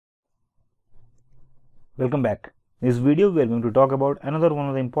Welcome back. In this video, we are going to talk about another one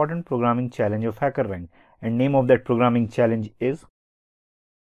of the important programming challenge of Hackerrank, and name of that programming challenge is.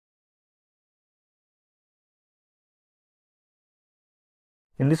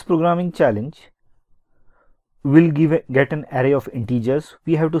 In this programming challenge, we will get an array of integers.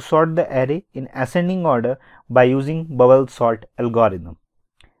 We have to sort the array in ascending order by using bubble sort algorithm.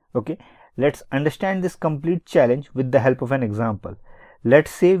 Okay, let's understand this complete challenge with the help of an example. Let's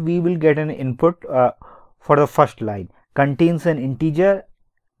say we will get an input for the first line contains an integer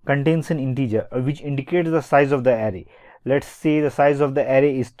which indicates the size of the array. Let's say the size of the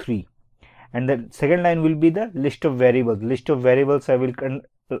array is 3, and the second line will be the list of variables. List of variables I will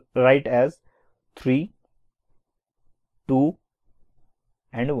write as 3, 2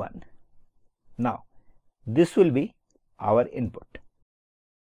 and 1. Now this will be our input,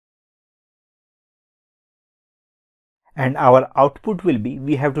 and our output will be,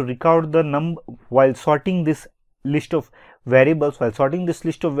 we have to record the number while sorting this list of variables.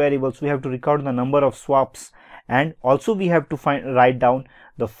 We have to record the number of swaps, and also we have to write down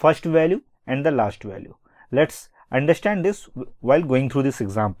the first value and the last value. Let's understand this while going through this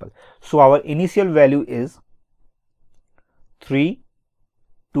example. So our initial value is 3,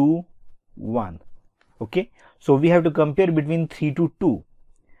 2, 1. Okay, so we have to compare between 3 to 2.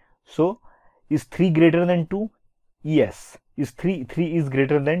 So is 3 greater than 2? Yes. Is 3 is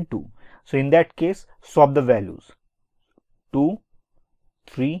greater than 2. So in that case, swap the values. 2,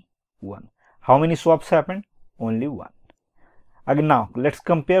 3, 1. How many swaps happened? Only 1. Again, now let's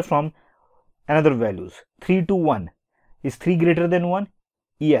compare from another values. 3 to 1. Is 3 greater than 1?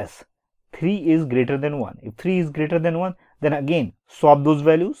 Yes. 3 is greater than 1. If 3 is greater than 1, then again swap those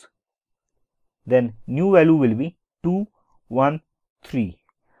values. Then new value will be 2, 1, 3.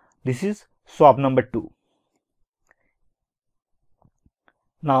 This is swap number 2.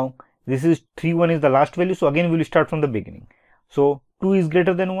 Now this is 3, 1 is the last value. So again we will start from the beginning. So 2 is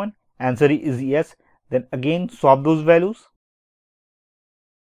greater than 1. Answer is yes. Then again swap those values.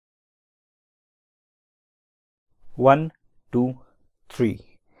 1, 2, 3.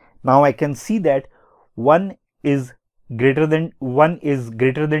 Now I can see that 1 is greater than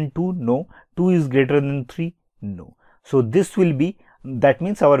 2. No. 2 is greater than 3. No. So this will be, that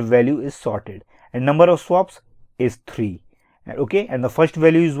means our value is sorted, and number of swaps is 3. Okay, and the first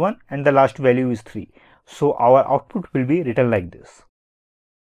value is 1 and the last value is 3. So our output will be written like this.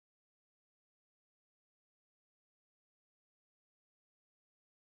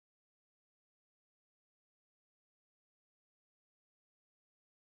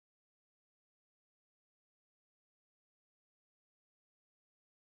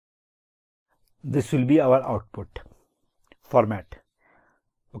 This will be our output format.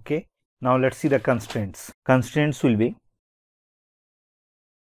 Okay, now let's see the constraints. Constraints will be,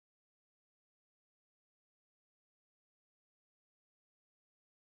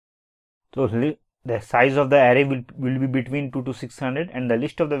 so the size of the array will be between 2 to 600, and the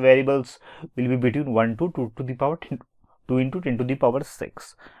list of the variables will be between 1 to 2 to the power 2 into 10 to the power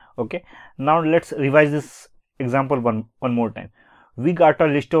 6. Okay, now let's revise this example one more time. We got a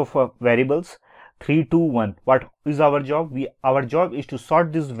list of variables 3, 2, 1. What is our job? Our job is to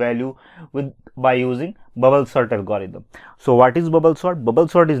sort this value by using bubble sort algorithm. So what is bubble sort? Bubble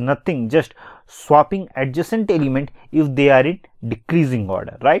sort is nothing, just swapping adjacent element if they are in decreasing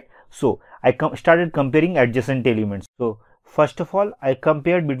order, right? So I started comparing adjacent elements. So first of all, I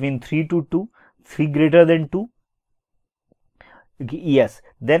compared between 3 to 2, 3 greater than 2. Yes,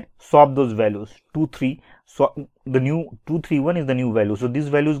 then swap those values. 2, 3, so the new 2, 3, 1 is the new value. So these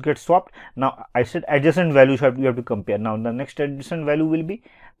values get swapped. Now I said adjacent values you have to compare. Now the next adjacent value will be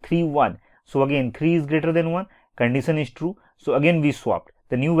 3, 1. So again 3 is greater than 1. Condition is true. So again we swapped.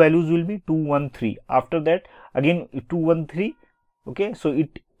 The new values will be 2, 1, 3. After that again 2, 1, 3. Okay, so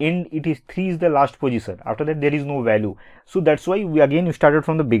it is 3 is the last position. After that there is no value. So that's why we started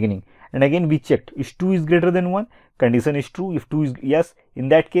from the beginning, and again we checked if 2 is greater than 1. Condition is true. If 2 is yes, in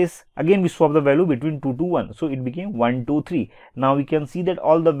that case again we swap the value between 2 to 1. So it became 1, 2, 3. Now we can see that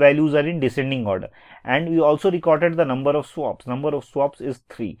all the values are in descending order, and we also recorded the number of swaps. Number of swaps is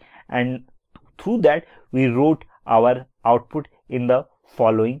 3, and through that we wrote our output in the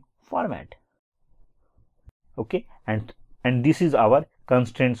following format. Okay, and this is our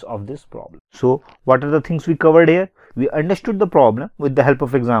constraints of this problem. So what are the things we covered here? We understood the problem with the help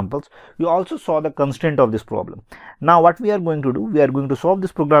of examples. We also saw the constraint of this problem. Now what we are going to do, we are going to solve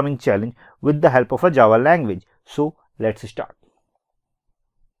this programming challenge with the help of a Java language. So let's start.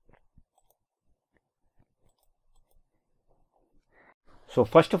 So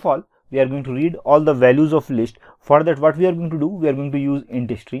first of all, we are going to read all the values of list. For that, what we are going to do, we are going to use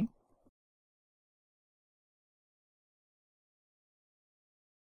int string.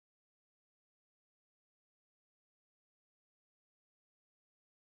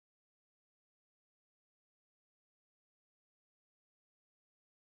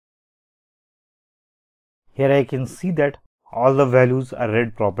 Here I can see that all the values are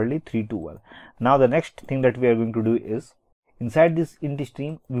read properly 3 to 1. Now the next thing that we are going to do is, inside this int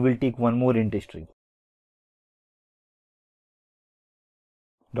stream we will take one more int string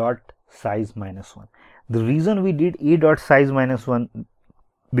dot size -1. The reason we did a dot size -1,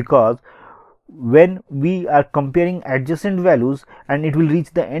 because when we are comparing adjacent values and it will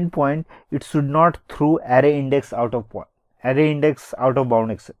reach the endpoint, it should not throw array index out of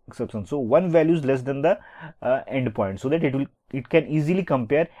bound exception. So one value is less than the endpoint, so that it can easily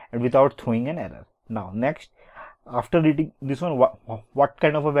compare and without throwing an error. Now next, after reading this one, what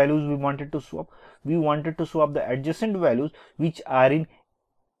kind of a values we wanted to swap? We wanted to swap the adjacent values which are in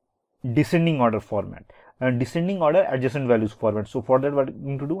descending order format, and descending order adjacent values format. So for that, what I'm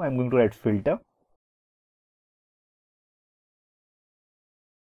going to do, I'm going to write filter.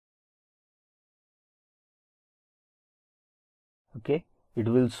 Okay, it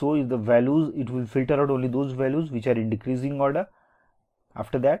will show is the values, it will filter out only those values which are in decreasing order.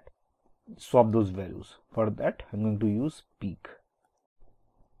 After that, swap those values. For that, I'm going to use peak.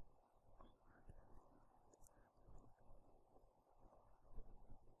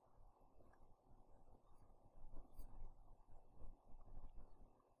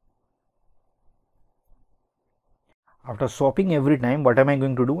 After swapping every time, what am I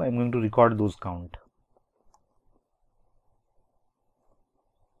going to do? I'm going to record those count.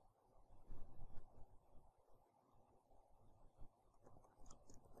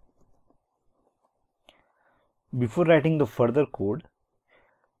 Before writing the further code,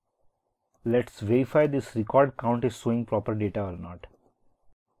 let's verify this record count is showing proper data or not.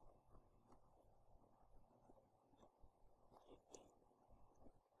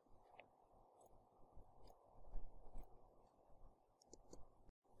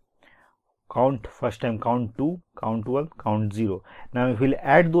 Count, first time count 2, count 1, count 0. Now if we'll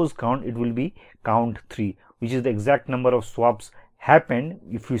add those count, it will be count 3, which is the exact number of swaps happened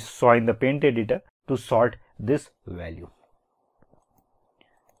if we saw in the paint editor to sort this value.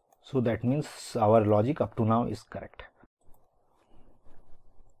 So that means our logic up to now is correct.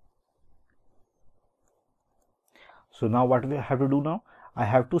 So now what we have to do now? I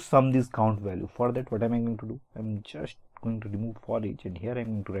have to sum this count value. For that, what am I going to do? I'm just going to remove for each, and here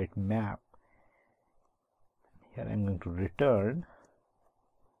I'm going to write map. Here I'm going to return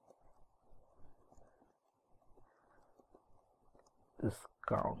this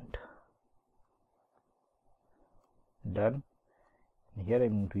count. Done. And here I'm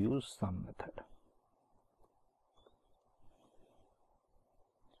going to use sum method.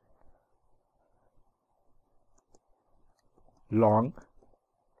 Long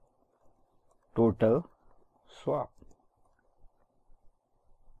total swap.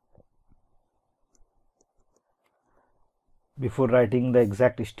 Before writing the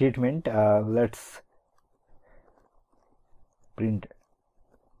exact statement, let's print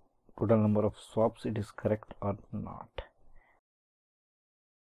total number of swaps, it is correct or not.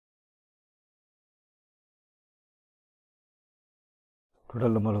 Total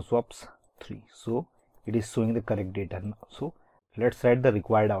number of swaps 3, so it is showing the correct data now. So let's write the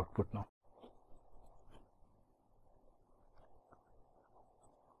required output now.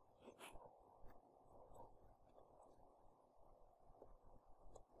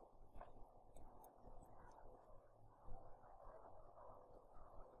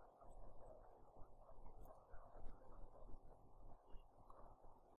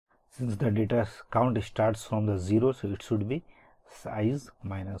 Since the data count starts from the 0, so it should be size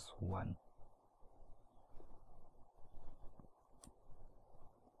 -1.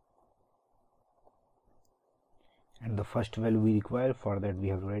 And the first value we require, for that we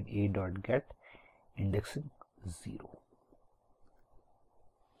have to write a dot get indexing 0.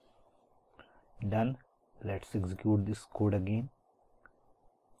 Done. Let's execute this code again.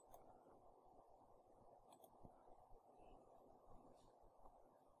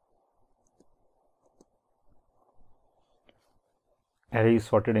 Array is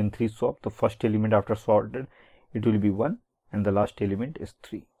sorted in 3 swap. The first element after sorted, it will be 1, and the last element is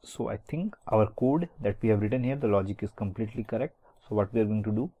 3. So I think our code that we have written here, the logic is completely correct. So what we are going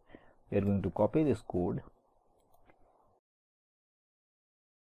to do, we are going to copy this code,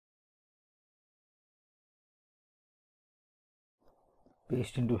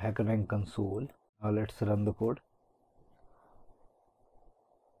 paste into Hackerrank console. Now let's run the code.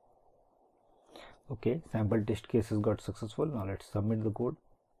 Okay, sample test cases got successful. Now let's submit the code.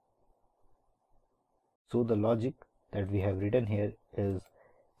 So the logic that we have written here is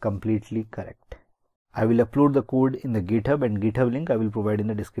completely correct. I will upload the code in the GitHub, and GitHub link I will provide in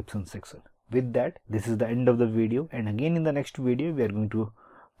the description section. With that, this is the end of the video, and again in the next video we are going to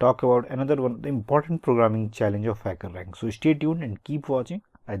talk about another one, the important programming challenge of HackerRank. So stay tuned and keep watching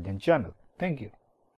Adyan channel. Thank you.